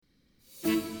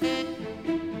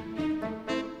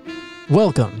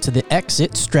Welcome to the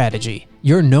Exit Strategy,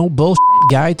 your no bullshit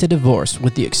guide to divorce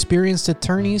with the experienced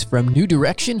attorneys from New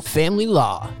Direction Family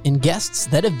Law and guests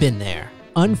that have been there.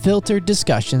 Unfiltered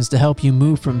discussions to help you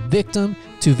move from victim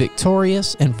to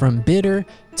victorious and from bitter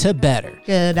to better.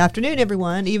 Good afternoon,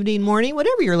 everyone. Evening, morning,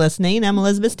 whatever you're listening. I'm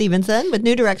Elizabeth Stevenson with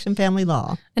New Direction Family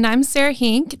Law. And I'm Sarah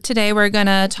Hink. Today we're going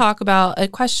to talk about a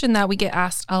question that we get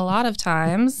asked a lot of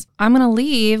times. I'm going to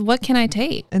leave. What can I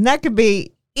take? And that could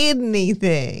be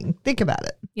anything. Think about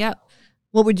it. Yep.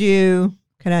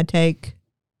 Can I take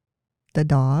the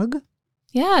dog?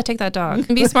 Yeah, take that dog.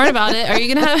 Be smart about it. Are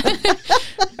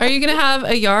you gonna have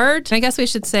a yard? I guess we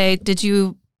should say, did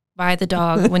you buy the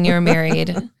dog when you were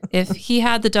married? If he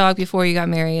had the dog before you got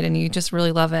married and you just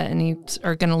really love it and you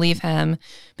are gonna leave him,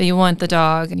 but you want the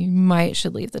dog, you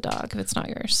should leave the dog if it's not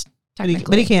yours. But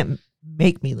he can't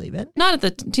make me leave it.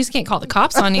 He just can't call the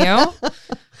cops on you.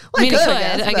 He could.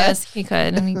 I guess he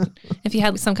could. I mean, if he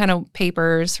had some kind of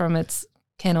papers from its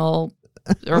kennel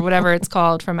or whatever it's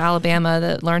called from Alabama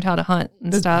that learned how to hunt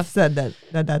and stuff. Said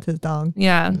that's his dog.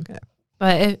 Yeah. Okay.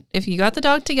 But if you got the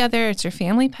dog together, it's your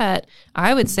family pet.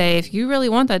 I would say if you really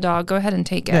want that dog, go ahead and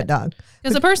take it. That dog.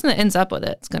 Because the person that ends up with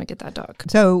it is going to get that dog.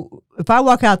 So if I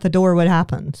walk out the door, what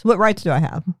happens? What rights do I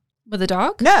have? With the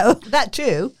dog? No, that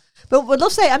too. But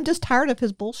let's say I'm just tired of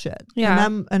his bullshit. Yeah.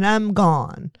 And I'm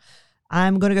gone.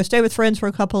 I'm going to go stay with friends for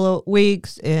a couple of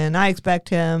weeks, and I expect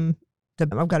him to,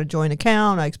 I've got a joint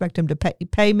account. I expect him to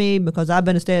pay me because I've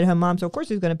been a stay-at-home mom, so of course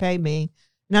he's going to pay me,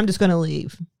 and I'm just going to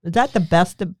leave. Is that the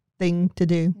best thing to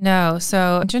do? No.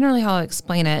 So generally how I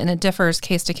explain it, and it differs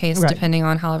case to case depending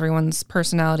on how everyone's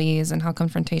personality is and how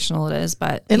confrontational it is.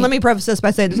 And let me preface this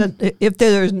by saying, if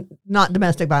there's not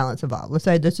domestic violence involved, let's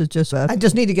say this is just I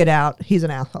just need to get out. He's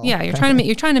an asshole. Yeah, you're trying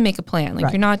to make a plan.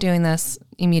 Like You're not doing this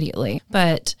immediately,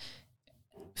 but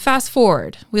fast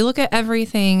forward, we look at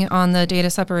everything on the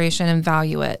data separation and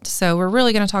value it. So we're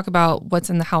really going to talk about what's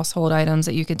in the household items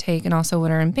that you could take and also what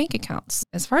are in bank accounts.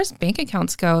 As far as bank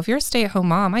accounts go, if you're a stay-at-home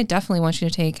mom, I definitely want you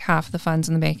to take half the funds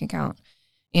in the bank account.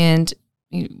 And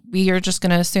we are just going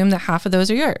to assume that half of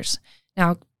those are yours.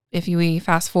 Now, if we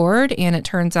fast forward and it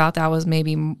turns out that was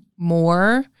maybe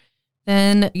more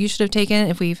than you should have taken,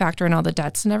 if we factor in all the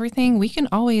debts and everything, we can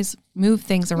always move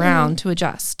things around to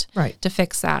adjust, to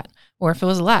fix that. Or if it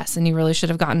was less and you really should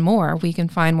have gotten more, we can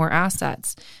find more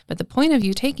assets. But the point of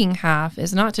you taking half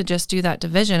is not to just do that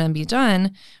division and be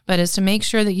done, but is to make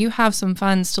sure that you have some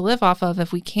funds to live off of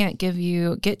if we can't get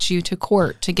you to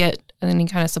court to get any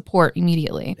kind of support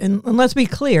immediately. And let's be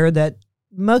clear that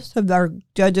most of our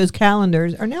judges'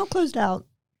 calendars are now closed out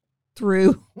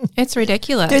through. It's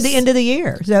ridiculous. Through the end of the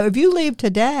year. So if you leave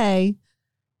today,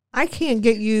 I can't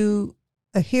get you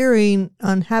a hearing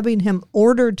on having him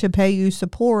ordered to pay you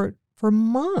support for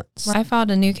months. I filed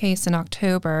a new case in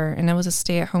October, and it was a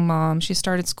stay-at-home mom. She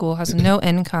started school, has no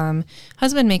income.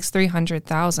 Husband makes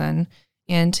 $300,000,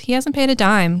 and he hasn't paid a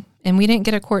dime. And we didn't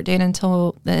get a court date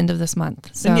until the end of this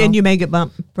month. So, and you may get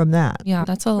bumped from that. Yeah,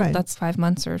 that's 5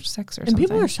 months or 6 or something. And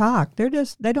people are shocked.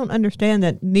 They don't understand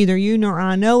that neither you nor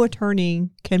I, no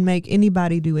attorney can make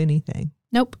anybody do anything.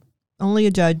 Nope. Only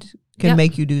a judge can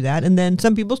make you do that. And then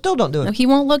some people still don't do it. No, he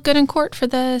won't look good in court for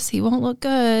this. He won't look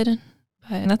good.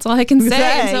 But that's all I can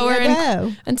say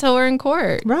until we're in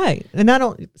court. Right. And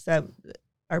so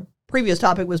our previous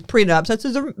topic was prenups. That's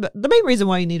the main reason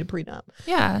why you need a prenup.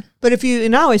 Yeah. But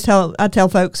I tell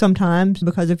folks sometimes,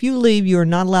 because if you leave, you are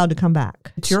not allowed to come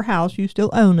back. It's your house. You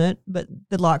still own it, but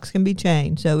the locks can be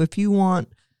changed. So if you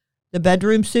want the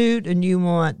bedroom suite and you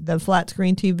want the flat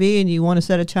screen TV and you want a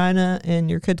set of china and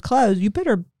your kids' clothes, you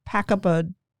better pack up a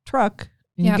truck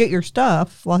and get your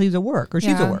stuff while he's at work or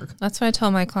she's at work. That's what I tell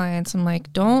my clients. I'm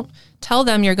like, don't tell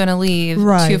them you're going to leave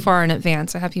too far in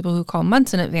advance. I have people who call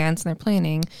months in advance and they're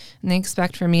planning, and they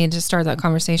expect for me to start that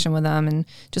conversation with them. And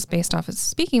just based off of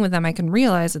speaking with them, I can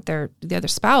realize that the other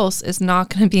spouse is not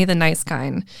going to be the nice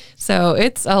kind. So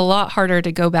it's a lot harder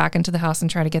to go back into the house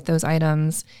and try to get those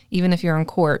items, even if you're in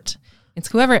court. It's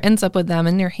whoever ends up with them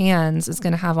in their hands is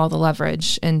going to have all the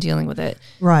leverage in dealing with it.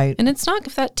 Right. And it's not,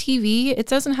 if that TV, it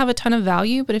doesn't have a ton of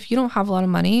value, but if you don't have a lot of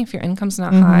money, if your income's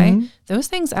not high, those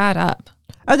things add up.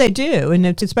 Oh, they do. And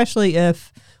it's especially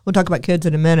if, we'll talk about kids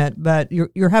in a minute, but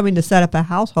you're having to set up a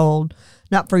household,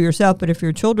 not for yourself, but if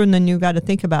your children, then you've got to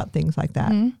think about things like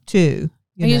that too.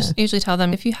 I usually tell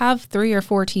them, if you have 3 or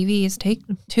 4 TVs, take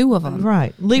 2 of them.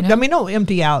 Right.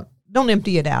 Don't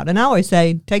empty it out. And I always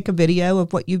say, take a video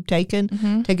of what you've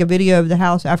taken. Take a video of the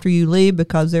house after you leave,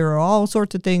 because there are all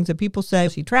sorts of things that people say,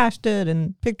 she trashed it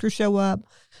and pictures show up.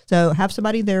 So have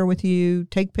somebody there with you,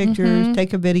 take pictures,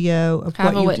 take a video of have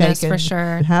what a you've witness taken. for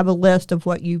sure. Have a list of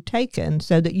what you've taken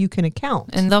so that you can account.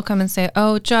 And they'll come and say,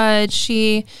 oh, Judge,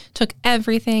 she took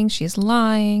everything. She's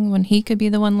lying when he could be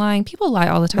the one lying. People lie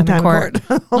all the time in court.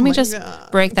 Let me just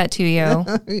break that to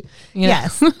you.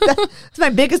 Yes. That's my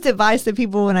biggest advice to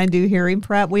people when I do hearing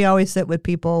prep. We always sit with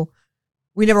people.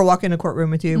 We never walk in a courtroom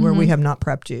with you where we have not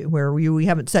prepped you, where we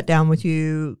haven't sat down with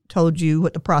you, told you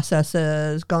what the process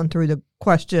is, gone through the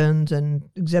questions and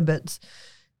exhibits.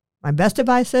 My best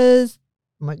advice is,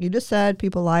 like you just said,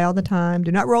 people lie all the time.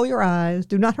 Do not roll your eyes.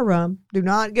 Do not harum. Do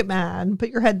not get mad. Put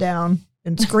your head down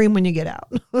and scream when you get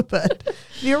out. But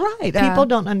you're right. Yeah. People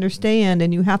don't understand,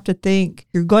 and you have to think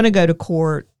you're going to go to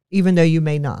court even though you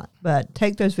may not. But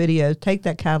take those videos, take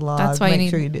that catalog, That's why make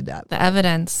sure you do that. The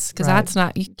evidence, because that's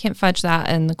not, you can't fudge that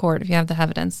in the court if you have the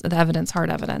evidence, hard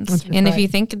evidence. That's and right. if you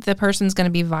think the person's going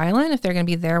to be violent, if they're going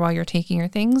to be there while you're taking your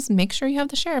things, make sure you have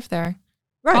the sheriff there.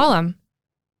 Right. Call them.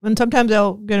 And sometimes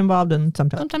they'll get involved and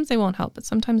Sometimes they won't help, but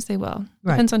sometimes they will.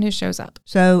 Right. Depends on who shows up.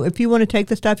 So if you want to take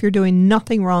the stuff, you're doing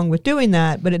nothing wrong with doing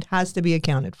that, but it has to be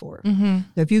accounted for. Mm-hmm.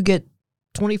 So if you get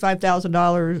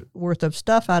 $25,000 worth of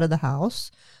stuff out of the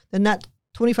house, then that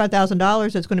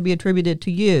 $25,000 that's going to be attributed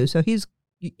to you. So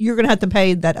you're going to have to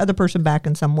pay that other person back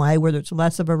in some way, whether it's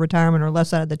less of a retirement or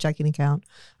less out of the checking account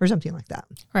or something like that.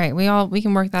 Right. We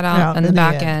can work that out in the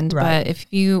back end. Right. But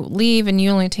if you leave and you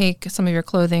only take some of your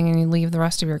clothing and you leave the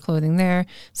rest of your clothing there,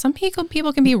 some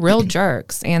people can be real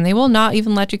jerks, and they will not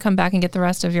even let you come back and get the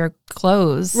rest of your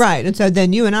clothes. Right. And so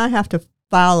then you and I have to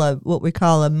file what we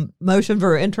call a motion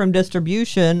for interim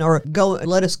distribution, or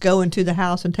let us go into the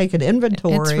house and take an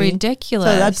inventory. It's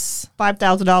ridiculous. So that's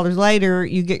 $5,000 later,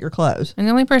 you get your clothes. And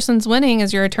the only person's winning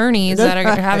is your attorneys that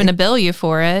are having to bill you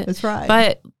for it. That's right.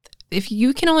 But if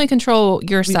you can only control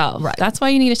yourself, right. That's why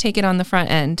you need to take it on the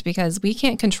front end, because we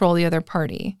can't control the other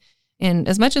party. And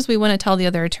as much as we want to tell the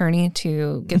other attorney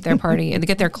to get their party and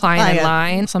get their client in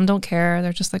line, some don't care.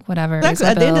 They're just like, whatever. At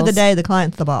the end of the day, the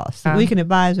client's the boss. We can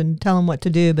advise and tell them what to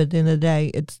do, but at the end of the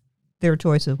day, it's their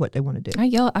choice of what they want to do. I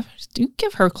yell, do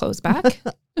give her clothes back.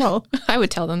 Well, I would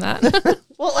tell them that.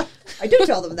 Well, I do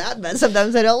tell them that, but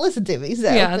sometimes they don't listen to me.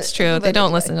 So. Yeah, that's true. They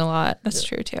don't listen a lot. That's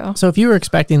true too. So if you were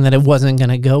expecting that it wasn't going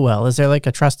to go well, is there like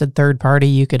a trusted third party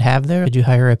you could have there? Did you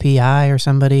hire a PI or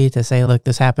somebody to say, look,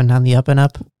 this happened on the up and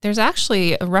up? There's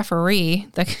actually a referee,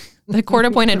 the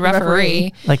court-appointed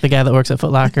referee. Like the guy that works at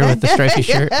Foot Locker with the stripy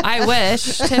shirt? I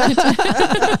wish.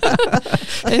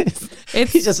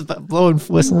 He's just blowing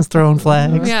whistles, throwing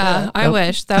flags. Yeah, I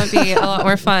wish. That would be a lot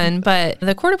more fun. But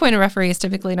the court-appointed referee is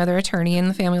typically another attorney in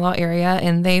the family law area,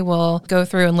 and they will go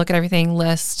through and look at everything,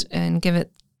 list, and give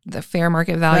it the fair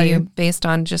market value based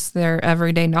on just their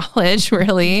everyday knowledge,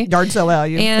 really. Yard sale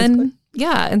value. And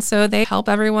yeah, and so they help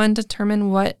everyone determine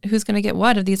who's going to get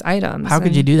what of these items. How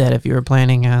could you do that if you were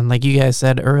planning on, like you guys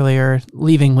said earlier,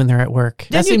 leaving when they're at work?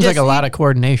 That seems like a lot of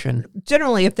coordination.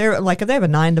 Generally, if they have a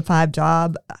 9-to-5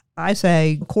 job, I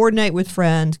say coordinate with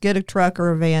friends, get a truck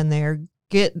or a van there,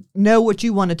 know what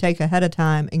you want to take ahead of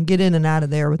time, and get in and out of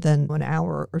there within an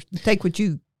hour, or take what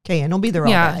you can. Don't be there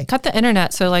all day. Cut the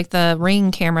internet so like the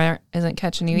Ring camera isn't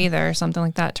catching you either, or something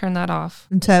like that. Turn that off.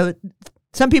 And so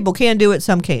some people can do it,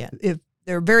 some can't. If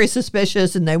they're very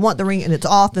suspicious and they want the Ring and it's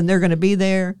off and they're going to be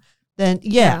there, then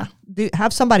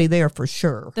have somebody there for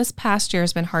sure. This past year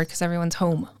has been hard because everyone's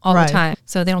home all the time,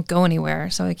 so they don't go anywhere.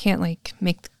 So I can't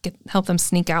help them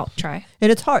sneak out. Try.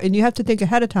 And it's hard, and you have to think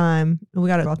ahead of time. We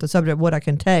got off the subject of what I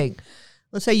can take.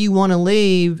 Let's say you want to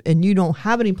leave and you don't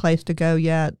have any place to go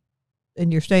yet,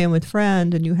 and you're staying with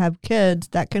friends and you have kids.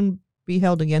 That can be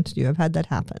held against you. I've had that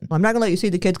happen. I'm not going to let you see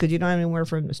the kids because you don't have anywhere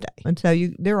for them to stay. And so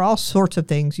there are all sorts of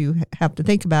things you have to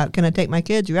think about. Can I take my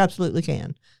kids? You absolutely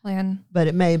can. Plan. But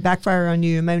it may backfire on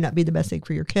you. It may not be the best thing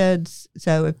for your kids.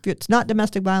 So if it's not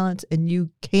domestic violence and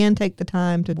you can take the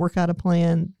time to work out a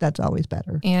plan, that's always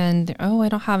better. And, I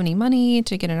don't have any money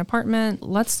to get an apartment.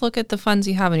 Let's look at the funds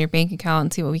you have in your bank account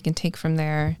and see what we can take from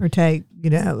there. Or take,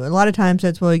 a lot of times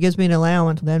that's, he gives me an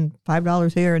allowance, then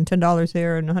 $5 here and $10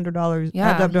 here and $100,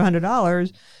 adds up to $100.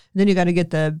 And then you got to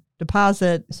get the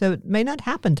deposit. So it may not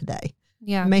happen today.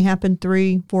 Yeah. It may happen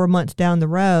 3-4 months down the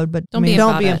road, but don't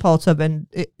be impulsive and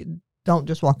don't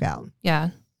just walk out. Yeah.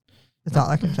 That's all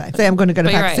I can say. Say I'm going to get a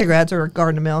pack of cigarettes or a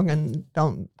garden of milk and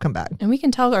don't come back. And we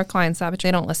can tell our clients that, but they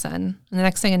don't listen. And the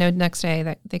next thing I know, next day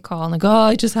that they call and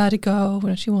I just had to go.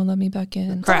 She won't let me back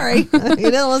in. Sorry, you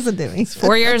didn't listen to me.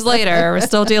 4 years later, we're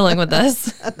still dealing with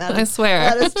this. I swear.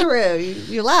 That is true.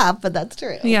 You laugh, but that's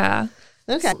true. Yeah.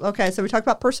 Okay. So we talked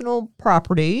about personal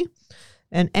property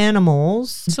and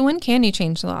animals. So when can you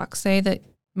change the lock? Say that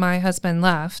my husband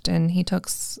left and he took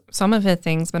some of his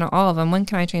things, but not all of them, when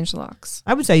can I change the locks?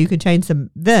 I would say you could change them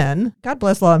then. God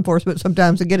bless law enforcement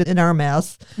sometimes to get it in our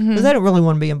mess because they don't really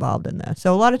want to be involved in this.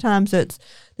 So a lot of times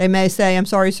they may say, I'm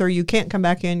sorry, sir, you can't come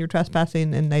back in. You're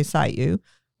trespassing, and they cite you.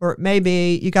 Or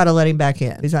maybe you got to let him back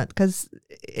in. Because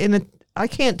I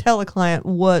can't tell a client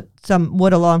what a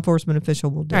law enforcement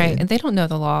official will do. Right, and they don't know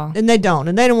the law. And they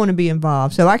don't want to be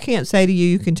involved. So I can't say to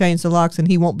you can change the locks and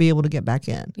he won't be able to get back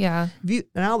in. Yeah. And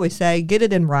I always say, get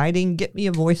it in writing, get me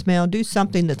a voicemail, do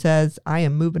something that says, I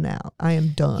am moving out, I am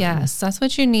done. Yes, that's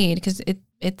what you need, because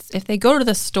it's if they go to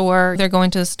the store, they're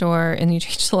going to the store and you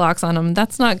change the locks on them,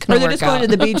 that's not going to work out. Or they're just going to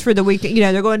the beach for the weekend.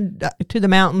 They're going to the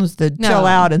mountains to chill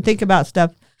out and think about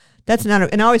stuff. That's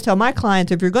not, and I always tell my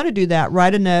clients, if you're going to do that,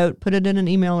 write a note, put it in an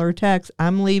email or a text.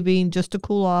 I'm leaving just to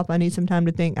cool off. I need some time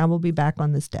to think. I will be back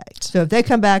on this day. So if they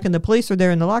come back and the police are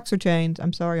there and the locks are changed,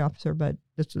 I'm sorry, officer, but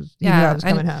this was, I was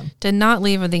coming home. Did not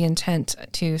leave with the intent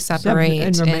to separate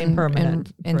and remain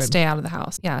permanent and stay out of the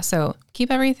house. Yeah. So keep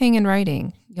everything in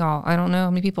writing. Y'all, I don't know how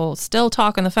many people still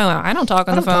talk on the phone. I don't talk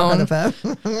on the phone.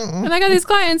 And I got these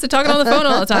clients that talking on the phone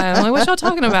all the time. I'm like, what y'all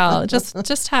talking about?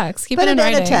 Just text. Keep it in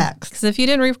writing. Because if you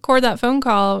didn't record that phone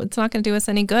call, it's not going to do us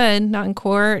any good. Not in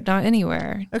court, not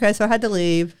anywhere. Okay, so I had to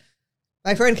leave.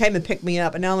 My friend came and picked me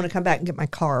up, and now I want to come back and get my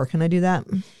car. Can I do that?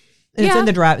 And it's in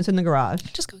the drive. It's in the garage.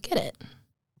 Just go get it.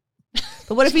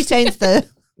 But what if he changed the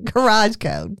garage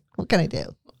code? What can I do?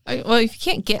 Well, if you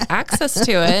can't get access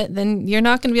to it, then you're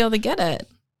not going to be able to get it.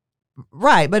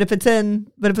 Right, but if it's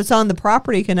on the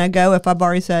property, can I go? If I've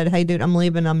already said, "Hey, dude, I'm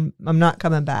leaving. I'm not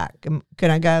coming back."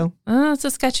 Can I go? It's a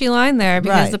sketchy line there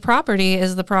because the property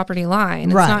is the property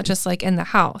line. It's not just like in the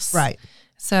house. Right.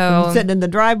 So I'm sitting in the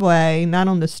driveway, not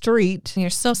on the street. You're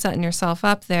still setting yourself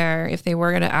up there if they were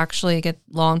going to actually get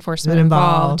law enforcement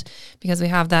involved, because we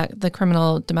have the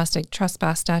criminal domestic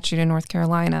trespass statute in North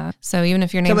Carolina. So even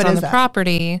if your name's on the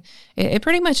property, it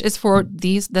pretty much is for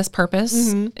this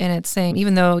purpose. And it's saying,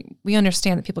 even though we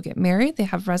understand that people get married, they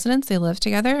have residence, they live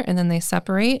together, and then they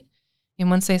separate.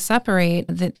 And once they separate,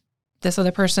 this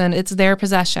other person, it's their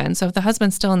possession. So if the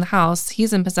husband's still in the house,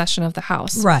 he's in possession of the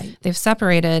house. Right. They've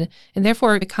separated, and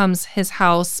therefore it becomes his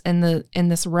house in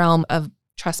this realm of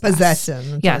trespass.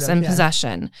 Possession. Yes, and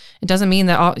possession. It doesn't mean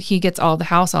that he gets all the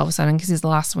house all of a sudden because he's the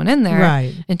last one in there.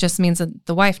 Right. It just means that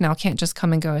the wife now can't just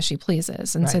come and go as she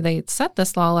pleases. And so they set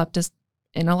this law up just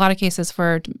in a lot of cases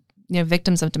for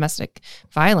victims of domestic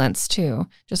violence too,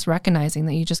 just recognizing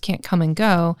that you just can't come and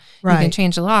go. Right. You can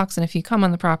change the locks, and if you come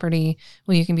on the property,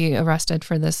 well, you can be arrested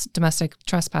for this domestic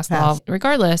trespass law,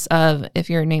 regardless of if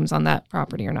your name's on that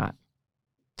property or not.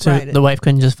 So the wife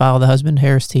couldn't just follow the husband,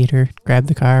 Harris Teeter, grab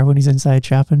the car when he's inside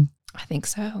shopping? I think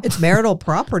so. It's marital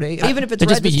property, even if it's there'd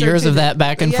just be years of that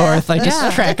back and forth, like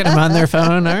just tracking them on their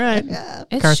phone. All right,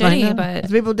 it's shitty, but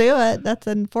people do it. That's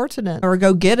unfortunate. Or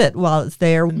go get it while it's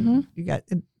there. You got.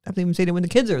 I've even seen it when the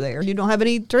kids are there. You don't have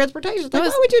any transportation. Like,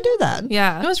 why would you do that?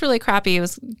 Yeah, it was really crappy.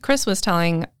 Chris was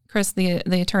telling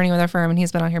the attorney with our firm, and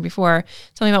he's been on here before,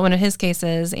 telling me about one of his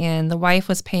cases, and the wife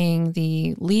was paying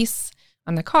the lease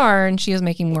on the car, and she was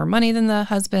making more money than the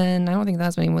husband. I don't think the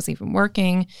husband was even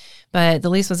working, but the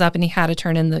lease was up, and he had to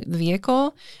turn in the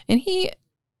vehicle, and he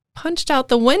punched out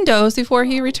the windows before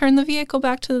he returned the vehicle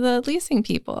back to the leasing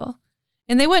people.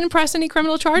 And they wouldn't press any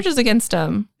criminal charges against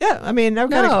him. Yeah, I mean,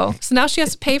 no. So now she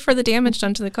has to pay for the damage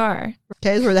done to the car.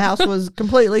 Case where the house was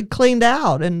completely cleaned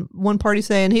out, and one party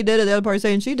saying he did it, the other party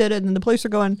saying she did it, and the police are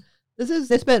going,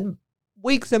 they spent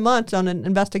weeks and months on an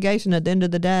investigation. At the end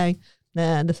of the day,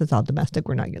 this is all domestic.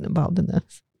 We're not getting involved in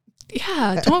this.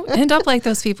 Yeah, don't end up like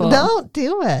those people. Don't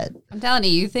do it. I'm telling you,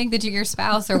 you think that you're your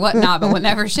spouse or whatnot, but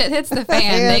whenever shit hits the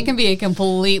fan, they can be a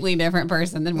completely different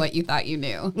person than what you thought you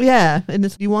knew. Yeah,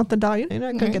 and you want the dog, you're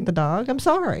not going to get the dog. I'm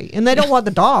sorry. And they don't want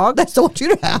the dog. They still want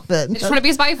you to have it. They just want to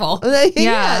be spiteful.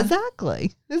 Yeah,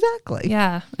 exactly.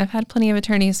 Yeah, I've had plenty of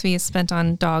attorney's fees spent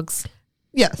on dogs.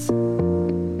 Yes.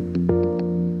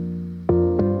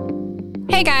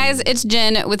 Hey guys, it's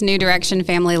Jen with New Direction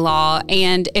Family Law,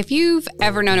 and if you've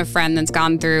ever known a friend that's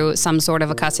gone through some sort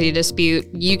of a custody dispute,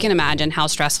 you can imagine how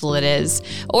stressful it is,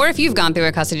 or if you've gone through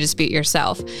a custody dispute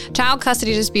yourself. Child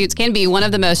custody disputes can be one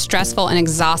of the most stressful and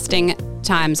exhausting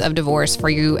times of divorce for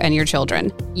you and your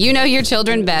children. You know your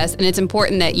children best, and it's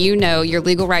important that you know your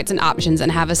legal rights and options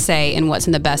and have a say in what's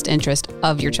in the best interest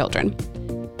of your children.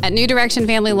 At New Direction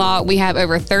Family Law, we have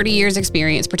over 30 years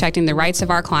experience protecting the rights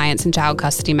of our clients in child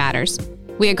custody matters.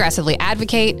 We aggressively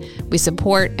advocate, we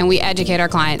support, and we educate our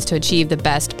clients to achieve the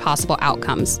best possible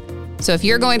outcomes. So if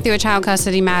you're going through a child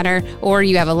custody matter or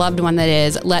you have a loved one that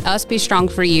is, let us be strong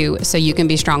for you so you can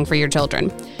be strong for your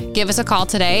children. Give us a call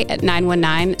today at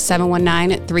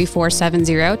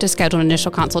 919-719-3470 to schedule an initial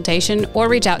consultation or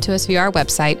reach out to us via our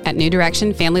website at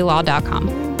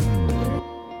newdirectionfamilylaw.com.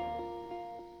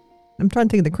 I'm trying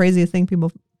to think of the craziest thing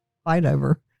people fight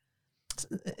over.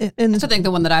 And I think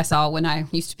the one that I saw when I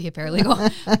used to be a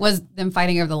paralegal was them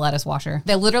fighting over the lettuce washer.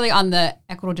 They literally on the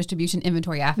equitable distribution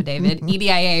inventory affidavit,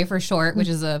 EDIA for short, which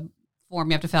is a form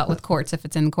you have to fill out with courts if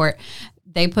it's in court.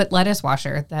 They put lettuce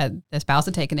washer that the spouse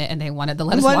had taken it and they wanted the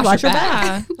lettuce washer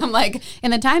back. I'm like,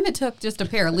 in the time it took just a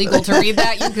paralegal to read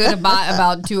that, you could have bought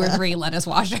about 2 or 3 lettuce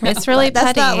washers. It's really That's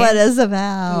petty. not what it's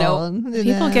about. Nope.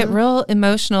 People get real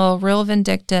emotional, real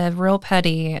vindictive, real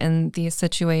petty in these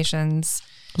situations.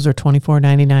 Those are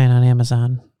 $24.99 on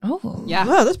Amazon. Oh, Yeah.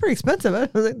 Wow, that's pretty expensive. I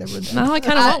don't think they would. now I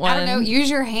kind of want one. I don't know. Use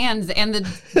your hands and the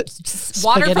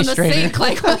water from the strainer. sink.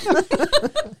 Like,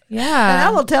 Yeah. And I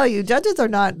will tell you, judges are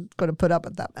not going to put up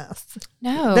with that mess.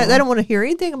 No. They don't want to hear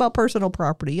anything about personal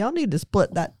property. Y'all need to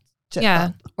split that shit Yeah.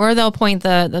 up. Or they'll point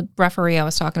the referee I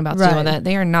was talking about to deal with Right. it.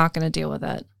 They are not going to deal with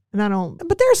it. And I don't,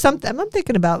 but there's something I'm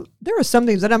thinking about. There are some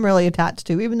things that I'm really attached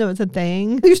to, even though it's a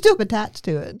thing. You're still attached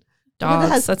to it.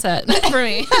 Dogs. That's it for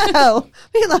me. No,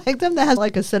 I mean, like something that has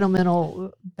like a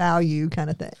sentimental value kind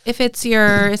of thing. If it's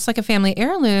like a family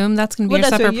heirloom, that's going to be Well,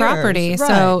 your that's separate yours, property. right.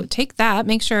 So take that.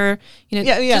 Make sure, Yeah,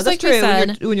 just that's like true. we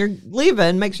said, When you're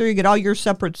leaving, make sure you get all your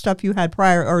separate stuff you had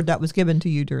prior or that was given to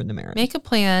you during the marriage. make a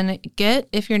plan.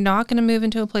 If you're not going to move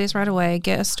into a place right away,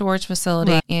 get a storage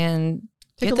facility and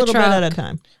Take get a the little truck, bit at a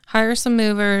time. hire some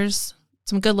movers,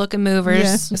 some good looking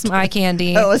movers, Yeah. some eye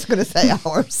candy. I was going to say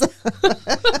ours.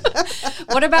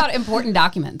 what about important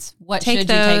documents? What Take should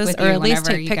you take those, with or you at least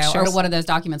whenever take you go? Or pictures. what do those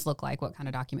documents look like? What kind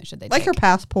of documents should they Like take? your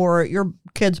passport, your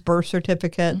kids' birth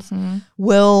certificates, Mm-hmm.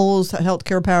 wills,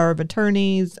 healthcare power of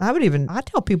attorneys. I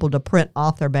tell people to print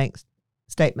off their bank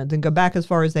statements and go back as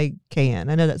far as they can.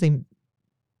 I know that seems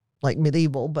like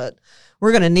medieval, but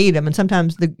we're going to need them. And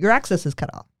sometimes your access is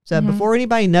cut off. So Mm-hmm. before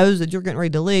anybody knows that you're getting ready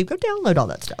to leave, go download all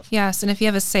that stuff. Yes, and if you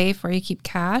have a safe where you keep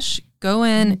cash, go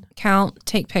in, count,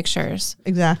 take pictures,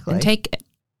 Exactly. and take it.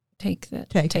 Take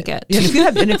it. Yeah,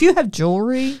 and if you have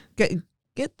jewelry,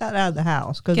 get that out of the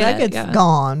house because that Get it, gets yeah.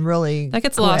 gone really. That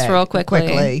gets lost real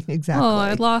quickly. Exactly. Oh,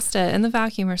 I lost it in the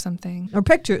vacuum or something. Or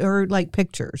pictures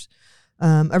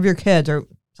of your kids or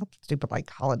something stupid like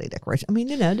holiday decoration. I mean,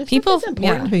 this People- is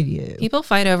important to you. People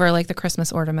fight over like the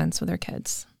Christmas ornaments with their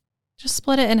kids. Just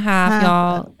split it in half,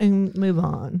 y'all. and move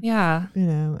on. Yeah.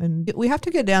 And we have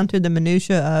to get down to the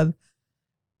minutia of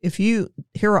here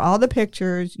are all the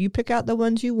pictures, you pick out the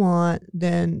ones you want,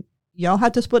 then y'all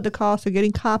have to split the cost of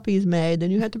getting copies made, then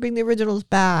you have to bring the originals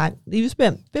back. You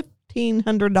spent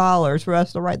 $1,500 for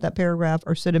us to write that paragraph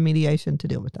or sit a mediation to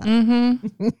deal with that.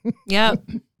 Mm-hmm. Yep.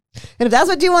 And if that's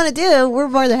what you want to do, we're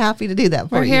more than happy to do that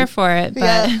for We're you. here for it. But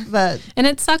Yeah, but and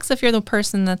it sucks if you're the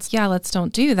person that's, let's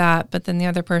don't do that. But then the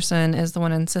other person is the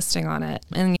one insisting on it.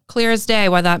 And clear as day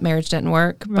why that marriage didn't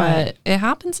work. Right. But it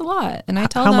happens a lot. And I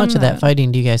tell How them much of that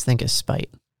fighting do you guys think is spite?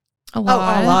 A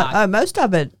lot. a lot. Most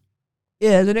of it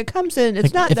is, and it comes in. It's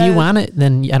Like, not if those you want it,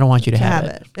 then I don't want you to have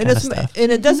it. and kinda it's stuff. and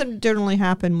it doesn't generally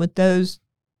happen with those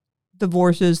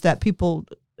divorces that people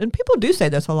do say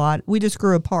this a lot. We just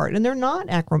grew apart, and they're not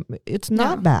it's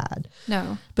not No. bad.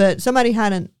 No. But if somebody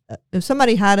had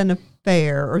an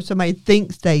affair or somebody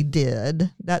thinks they did,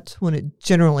 that's when it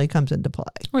generally comes into play.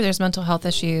 Or there's mental health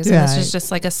issues. And this Right. is just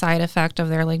like a side effect of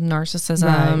their like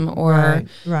narcissism or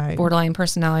right. borderline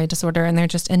personality disorder. And they're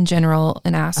just in general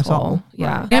an asshole. Asshole.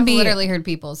 Yeah. Right. I've literally heard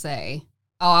people say,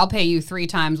 "Oh, I'll pay you 3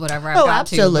 times whatever I've got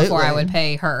to before I would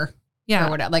pay her." Yeah.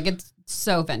 Or whatever. Like it's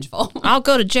so vengeful. I'll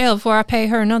go to jail before I pay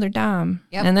her another dime.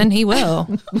 Yep. And then he will.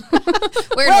 We're in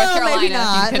Well, North maybe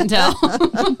Carolina, if you can tell.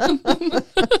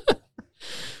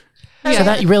 So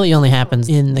that really only happens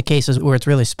in the cases where it's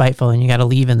really spiteful and you got to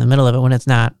leave in the middle of it when it's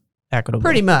not equitable.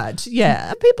 Pretty much,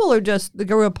 yeah. People are they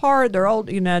grew apart. They're old.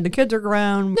 The kids are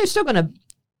grown. There's still going to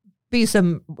be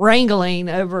some wrangling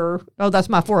over. Oh, that's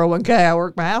my 401k. I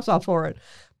worked my ass off for it.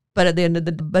 But at the end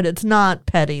of but it's not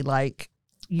petty. Like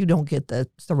you don't get the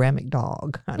ceramic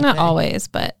dog. Kind of Not thing. always,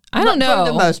 but I don't know.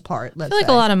 For the most part, I feel like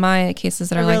a lot of my cases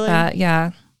that are Really? like that.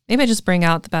 Yeah. Maybe I just bring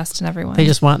out the best in everyone. They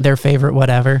just want their favorite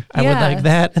whatever. I would Yeah. like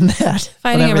that and that.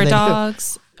 fighting whatever over they do.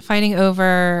 dogs, fighting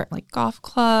over like golf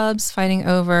clubs, fighting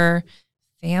over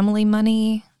family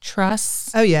money,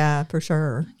 trusts, Oh yeah, for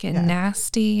sure. getting Yeah.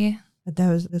 nasty.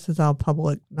 This is all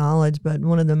public knowledge, but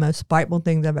one of the most spiteful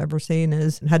things I've ever seen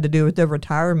had to do with their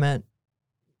retirement,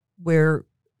 where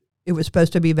it was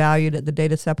supposed to be valued at the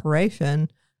date of separation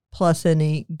plus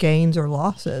any gains or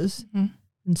losses. Mhm.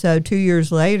 And so 2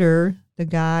 years later, the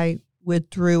guy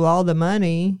withdrew all the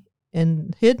money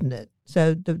and hidden it.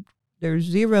 So there's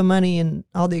zero money in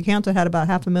all the accounts that had about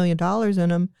 $500,000 in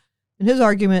them. And his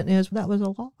argument is that was a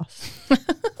loss.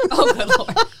 Oh, good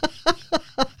Lord.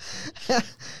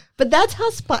 But that's how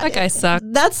that guy sucks.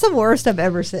 That's the worst I've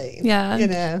ever seen. Yeah. You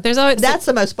know, there's always that's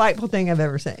the most spiteful thing I've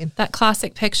ever seen. That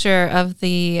classic picture of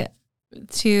the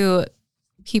two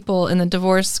people in the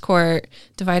divorce court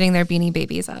dividing their Beanie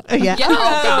Babies up. Yeah. Oh,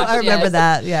 gosh, I remember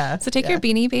that. Yeah. So take your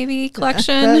Beanie Baby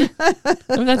collection if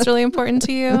that's really important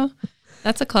to you.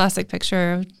 That's a classic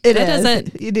picture. It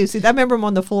is. You do see. I remember him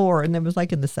on the floor, and it was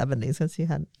like in the 70s because he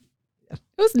had. It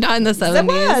was not in the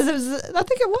 70s. It was. I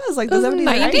think it was like the 70s,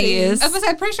 90s.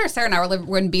 I'm pretty sure Sarah and I were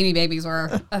when Beanie Babies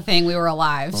were a thing. We were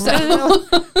alive. So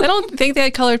I don't think they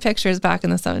had colored pictures back in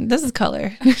the 70s. This is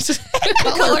color.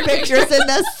 Color pictures in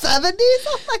the 70s?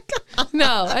 Oh my God.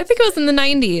 No, I think it was in the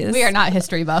 90s. we are not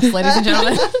history buffs, ladies and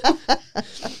gentlemen.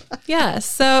 Yeah.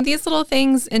 So these little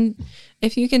things, and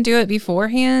if you can do it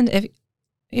beforehand,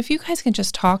 if you guys can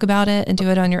just talk about it and do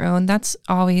it on your own, that's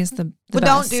always the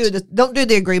best. Don't do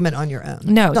the agreement on your own.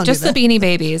 No, don't just the Beanie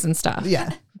Babies and stuff.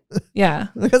 Yeah. Yeah.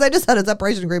 Because I just had a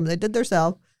separation agreement. They did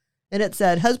themselves. And it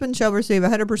said, husband shall receive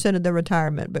 100% of the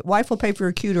retirement, but wife will pay for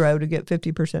a Qdro to get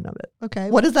 50% of it. Okay.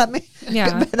 What does that mean?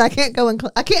 Yeah. And I can't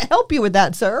I can't help you with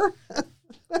that, sir.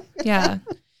 Yeah.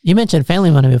 You mentioned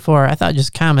family money before. I thought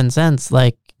just common sense,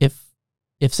 like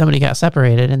if somebody got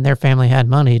separated and their family had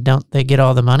money, don't they get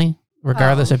all the money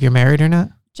regardless if you're married or not?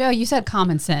 Joe, you said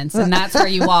common sense, and that's where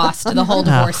you lost the whole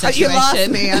divorce situation. You lost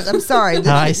me. I'm sorry.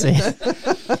 Oh, I see.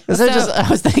 I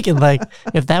was thinking, like,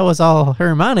 if that was all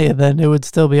her money, then it would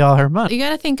still be all her money. You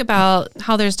got to think about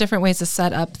how there's different ways to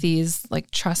set up these like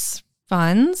trust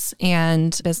funds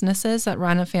and businesses that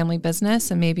run a family business,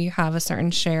 and maybe you have a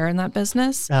certain share in that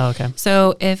business. Oh, okay.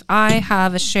 So if I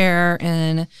have a share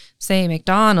in, say,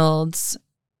 McDonald's,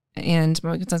 and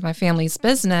it's my family's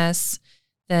business,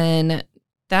 then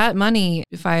that money,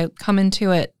 if I come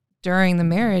into it during the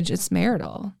marriage, it's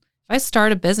marital. If I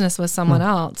start a business with someone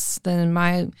else, then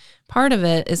my part of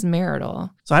it is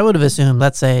marital. So I would have assumed,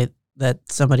 let's say that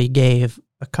somebody gave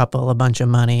a couple a bunch of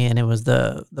money and it was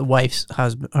the wife's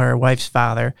husband or wife's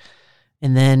father,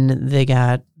 and then they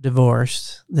got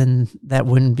divorced, then that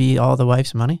wouldn't be all the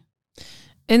wife's money?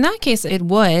 In that case, it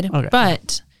would, okay.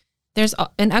 But there's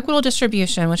an equitable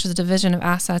distribution, which is a division of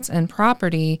assets and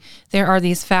property. There are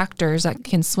these factors that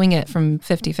can swing it from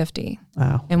 50-50.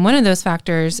 Wow. And one of those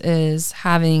factors is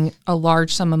having a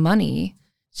large sum of money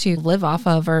to live off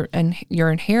of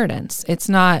your inheritance. It's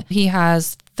not he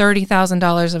has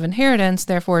 $30,000 of inheritance,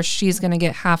 therefore she's going to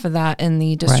get half of that in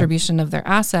the distribution of their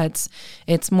assets.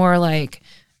 It's more like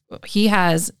he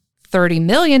has $30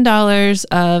 million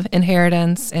of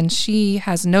inheritance and she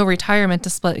has no retirement to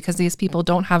split because these people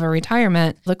don't have a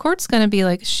retirement. The court's going to be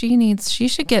like, she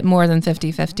should get more than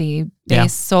 50-50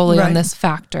 based solely on this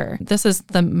factor. This is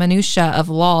the minutia of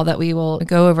law that we will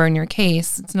go over in your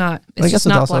case. It's just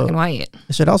not black and white.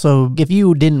 It should also, if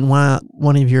you didn't want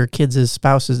one of your kids'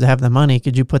 spouses to have the money,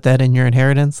 could you put that in your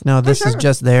inheritance? No, this is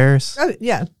just theirs. Oh,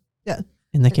 yeah. Yeah.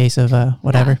 In the case of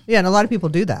whatever. Yeah, and a lot of people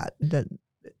do that.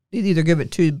 You either give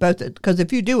it to both, because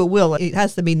if you do a will, it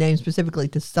has to be named specifically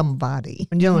to somebody.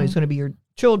 And generally it's going to be your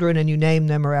children, and you name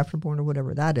them or afterborn or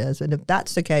whatever that is. And if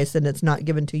that's the case, then it's not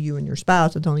given to you and your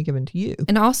spouse. It's only given to you.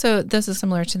 And also, this is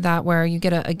similar to that where you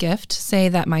get a gift. Say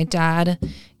that my dad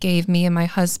gave me and my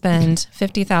husband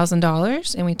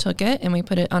 $50,000 and we took it and we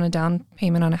put it on a down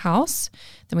payment on a house.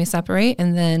 Then we separate.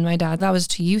 And then my dad, that was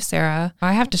to you, Sarah.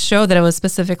 I have to show that it was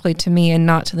specifically to me and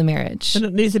not to the marriage. And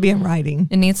it needs to be in writing.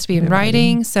 It needs to be in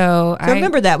writing. So I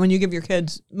remember that when you give your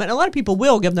kids, but a lot of people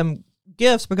will give them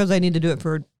gifts because they need to do it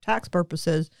for tax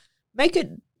purposes.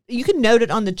 You can note it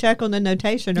on the check on the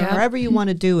notation or however you want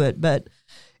to do it, but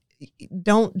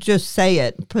don't just say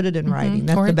it. Put it in writing.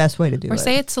 That's the best way to do it. Or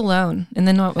say it's a loan and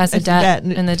then as a debt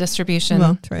in the distribution.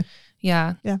 Well, true.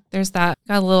 Yeah. There's that.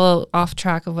 Got a little off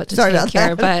track of what to take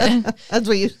here, but that's what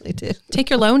we usually do. Take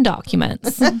your loan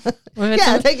documents.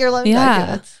 Take your loan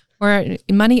documents. Or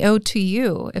money owed to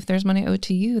you. If there's money owed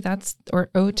to you,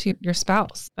 or owed to your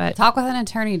spouse. But talk with an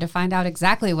attorney to find out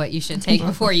exactly what you should take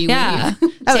before you leave.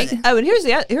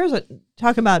 And here's what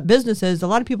talking about businesses. A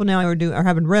lot of people now are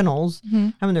having rentals,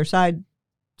 having their side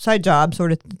job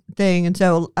sort of thing. And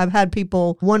so I've had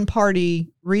people, one party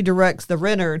redirects the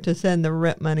renter to send the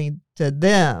rent money to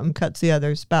them cuts the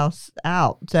other spouse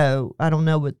out. So I don't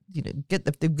know what,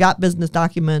 if they've got business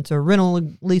documents or rental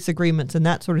lease agreements and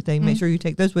that sort of thing, make sure you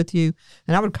take those with you.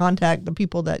 And I would contact the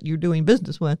people that you're doing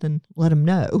business with and let them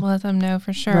know. Let them know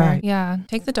for sure. Right. Yeah.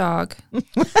 Take the dog.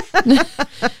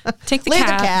 Take the Leave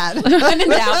cat. the cat. When in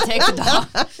doubt, take the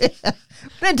dog. Yeah.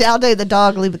 When in doubt, take the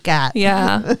dog, leave the cat.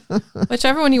 Yeah.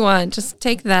 Whichever one you want, just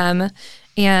take them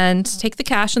and take the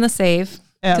cash in the safe.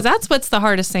 Because that's what's the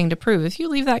hardest thing to prove. If you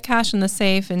leave that cash in the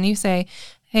safe and you say,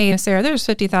 hey, Sarah, there's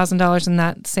 $50,000 in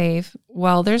that safe.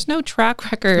 Well, there's no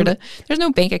track record. There's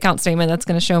no bank account statement that's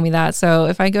going to show me that. So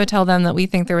if I go tell them that we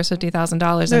think there was $50,000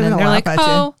 and then they're like,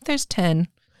 oh, there's 10.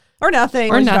 Or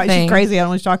nothing. Or nothing. She's crazy. I don't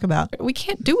want to talk about. We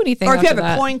can't do anything. Or if you have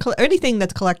that. a coin, anything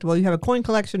that's collectible, you have a coin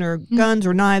collection or guns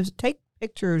or knives, take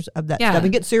pictures of that stuff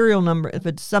and get serial number. If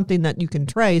it's something that you can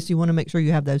trace, you want to make sure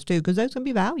you have those too, because those can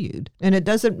be valued. And it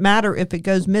doesn't matter if it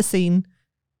goes missing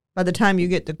by the time you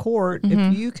get to court.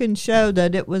 If you can show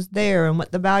that it was there and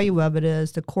what the value of it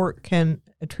is, the court can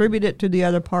attribute it to the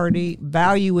other party,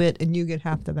 value it, and you get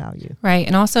half the value. Right.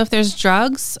 And also if there's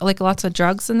drugs, like lots of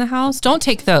drugs in the house, don't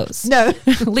take those. No.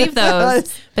 Leave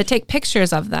those, but take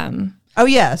pictures of them. Oh,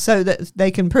 yeah. So that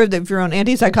they can prove that if you're on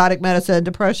antipsychotic medicine,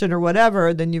 depression, or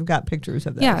whatever, then you've got pictures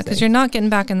of that. Yeah, because you're not getting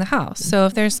back in the house. So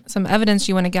if there's some evidence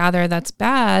you want to gather that's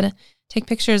bad, take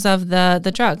pictures of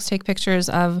the drugs. Take pictures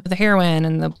of the heroin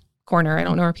in the corner. I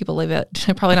don't know where people leave it.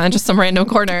 Probably not just some random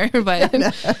corner, but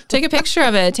take a picture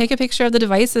of it. Take a picture of the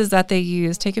devices that they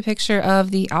use. Take a picture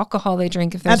of the alcohol they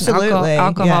drink if there's an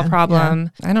alcohol problem.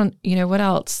 Yeah. I don't, what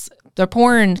else? Their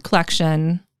porn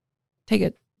collection. Take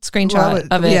a screenshot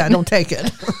of it. Yeah, don't take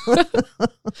it.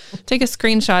 Take a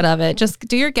screenshot of it. Just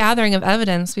do your gathering of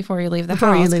evidence before you leave the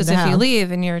house. Because if you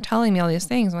leave and you're telling me all these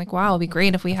things, I'm like, wow, it'd be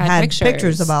great if we had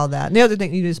pictures of all that. And the other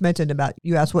thing you just mentioned about,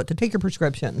 you asked what to take your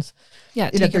prescriptions.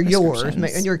 Yeah, if they're yours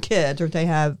and your kids, or if they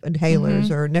have inhalers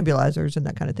or nebulizers and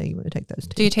that kind of thing, you want to take those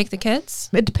too. Do you take the kids?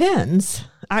 It depends.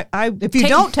 If you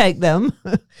don't take them,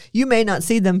 you may not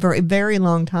see them for a very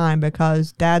long time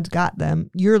because dad's got them.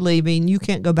 You're leaving. You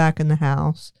can't go back in the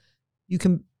house.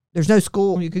 There's no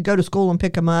school. You could go to school and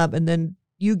pick them up, and then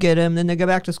you get them. Then they go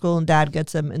back to school and dad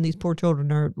gets them. And these poor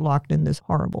children are locked in this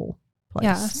horrible place.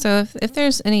 Yeah. So if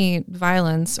there's any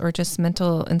violence or just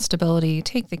mental instability,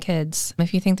 take the kids.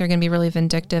 If you think they're going to be really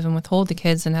vindictive and withhold the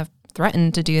kids and have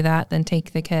threatened to do that, then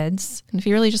take the kids. And if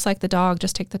you really just like the dog,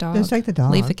 just take the dog. Just take the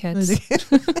dog. Leave the kids.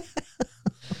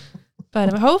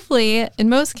 But hopefully, in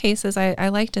most cases, I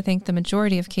like to think the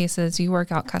majority of cases, you work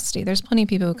out custody. There's plenty of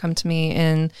people who come to me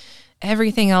and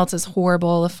everything else is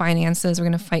horrible. The finances, we're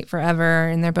going to fight forever.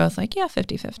 And they're both like, yeah,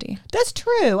 50-50. That's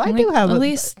true. I do have at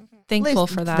least thankful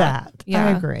for that. Yeah.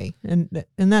 I agree. And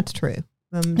that's true.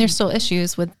 There's still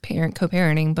issues with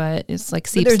co-parenting, but it's like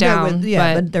seeps down.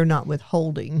 But they're not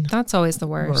withholding. That's always the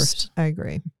worst. I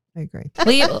agree.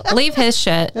 Leave his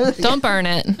shit. Don't burn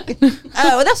it.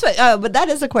 But that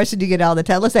is a question you get all the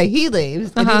time. Let's say he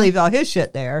leaves and he leaves all his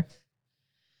shit there.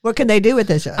 What can they do with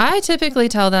this shit? I typically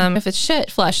tell them if it's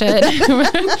shit, flush it.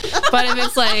 But if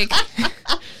it's like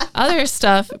other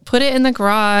stuff, put it in the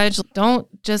garage. Don't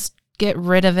just get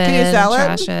rid of it. Can you sell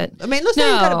trash it? I mean, let's say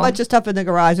you've got a bunch of stuff in the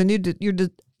garage and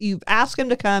you've asked him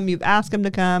to come.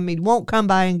 He won't come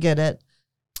by and get it.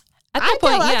 At that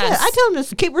point, yes. I tell them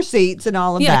to keep receipts and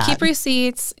all of that. Yeah, keep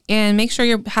receipts and make sure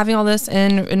you're having all this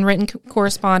in written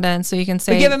correspondence so you can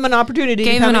say. But give him an opportunity.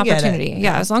 Give him an opportunity.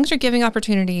 Yeah, as long as you're giving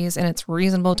opportunities and it's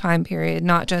reasonable time period,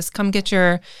 not just come get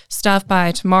your stuff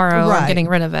by tomorrow and getting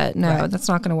rid of it. No, that's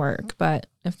not going to work. But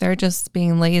if they're just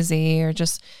being lazy or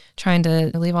just trying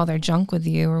to leave all their junk with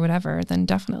you or whatever, then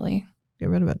definitely get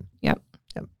rid of it. Yep.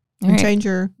 And change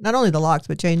not only the locks,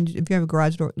 but change, if you have a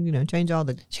garage door, change all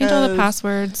the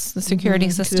passwords, the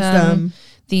security system,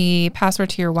 the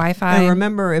password to your Wi-Fi. And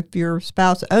remember, if your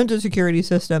spouse owns a security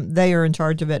system, they are in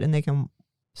charge of it and they can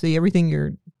see everything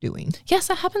you're doing. Yes,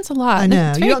 that happens a lot. I know.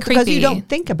 It's very creepy. Because you don't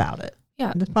think about it.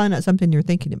 Yeah. It's probably not something you're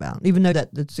thinking about, even though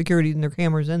that the security and their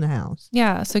cameras in the house.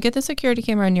 Yeah. So get the security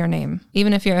camera in your name,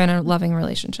 even if you're in a loving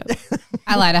relationship.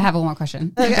 I lied. I have one more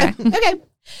question. Okay.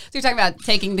 So you're talking about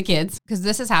taking the kids, because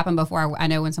this has happened before. I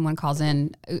know when someone calls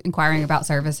in inquiring about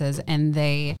services and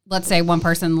let's say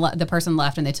the person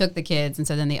left and they took the kids. And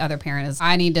so then the other parent is,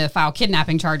 I need to file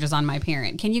kidnapping charges on my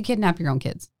parent. Can you kidnap your own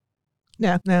kids?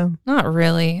 No. Not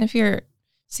really. If your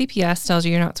CPS tells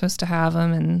you you're not supposed to have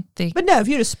them But no, if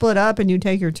you just split up and you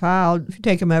take your child, if you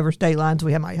take them over state lines,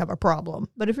 we might have a problem.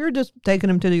 But if you're just taking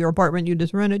them to your apartment you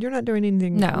just rented, you're not doing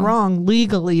anything wrong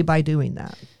legally by doing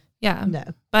that. Yeah. No.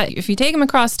 But if you take them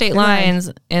across state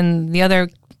lines and the other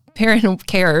parent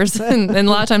cares, and a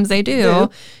lot of times they do,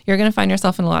 you're going to find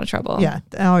yourself in a lot of trouble. Yeah.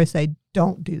 I always say,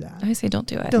 don't do that. I say don't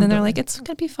do it. Don't and then they're do like, it. it's going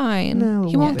to be fine. No,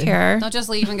 he won't care. Don't just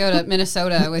leave and go to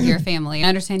Minnesota with your family. I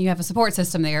understand you have a support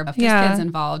system there, but if there's kids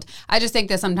involved. I just think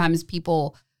that sometimes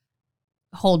people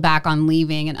hold back on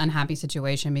leaving an unhappy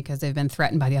situation because they've been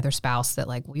threatened by the other spouse that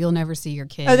like, well, you'll never see your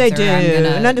kids. Oh, they do.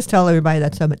 And I just tell everybody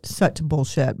that's such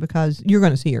bullshit because you're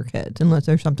going to see your kids unless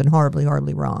there's something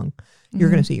horribly wrong. You're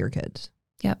going to see your kids.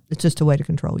 Yep. It's just a way to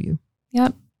control you.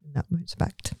 Yep. In that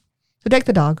respect. So take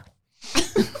the dog.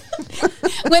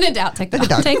 When in doubt, take the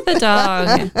dog. Take the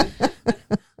dog.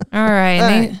 All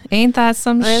right. Ain't that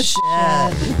some shit?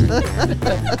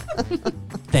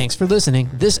 Thanks for listening.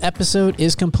 This episode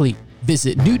is complete.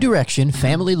 Visit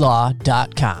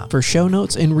newdirectionfamilylaw.com for show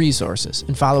notes and resources,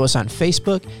 and follow us on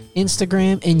Facebook,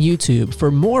 Instagram, and YouTube for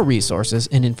more resources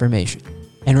and information.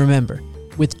 And remember,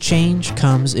 with change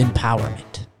comes empowerment.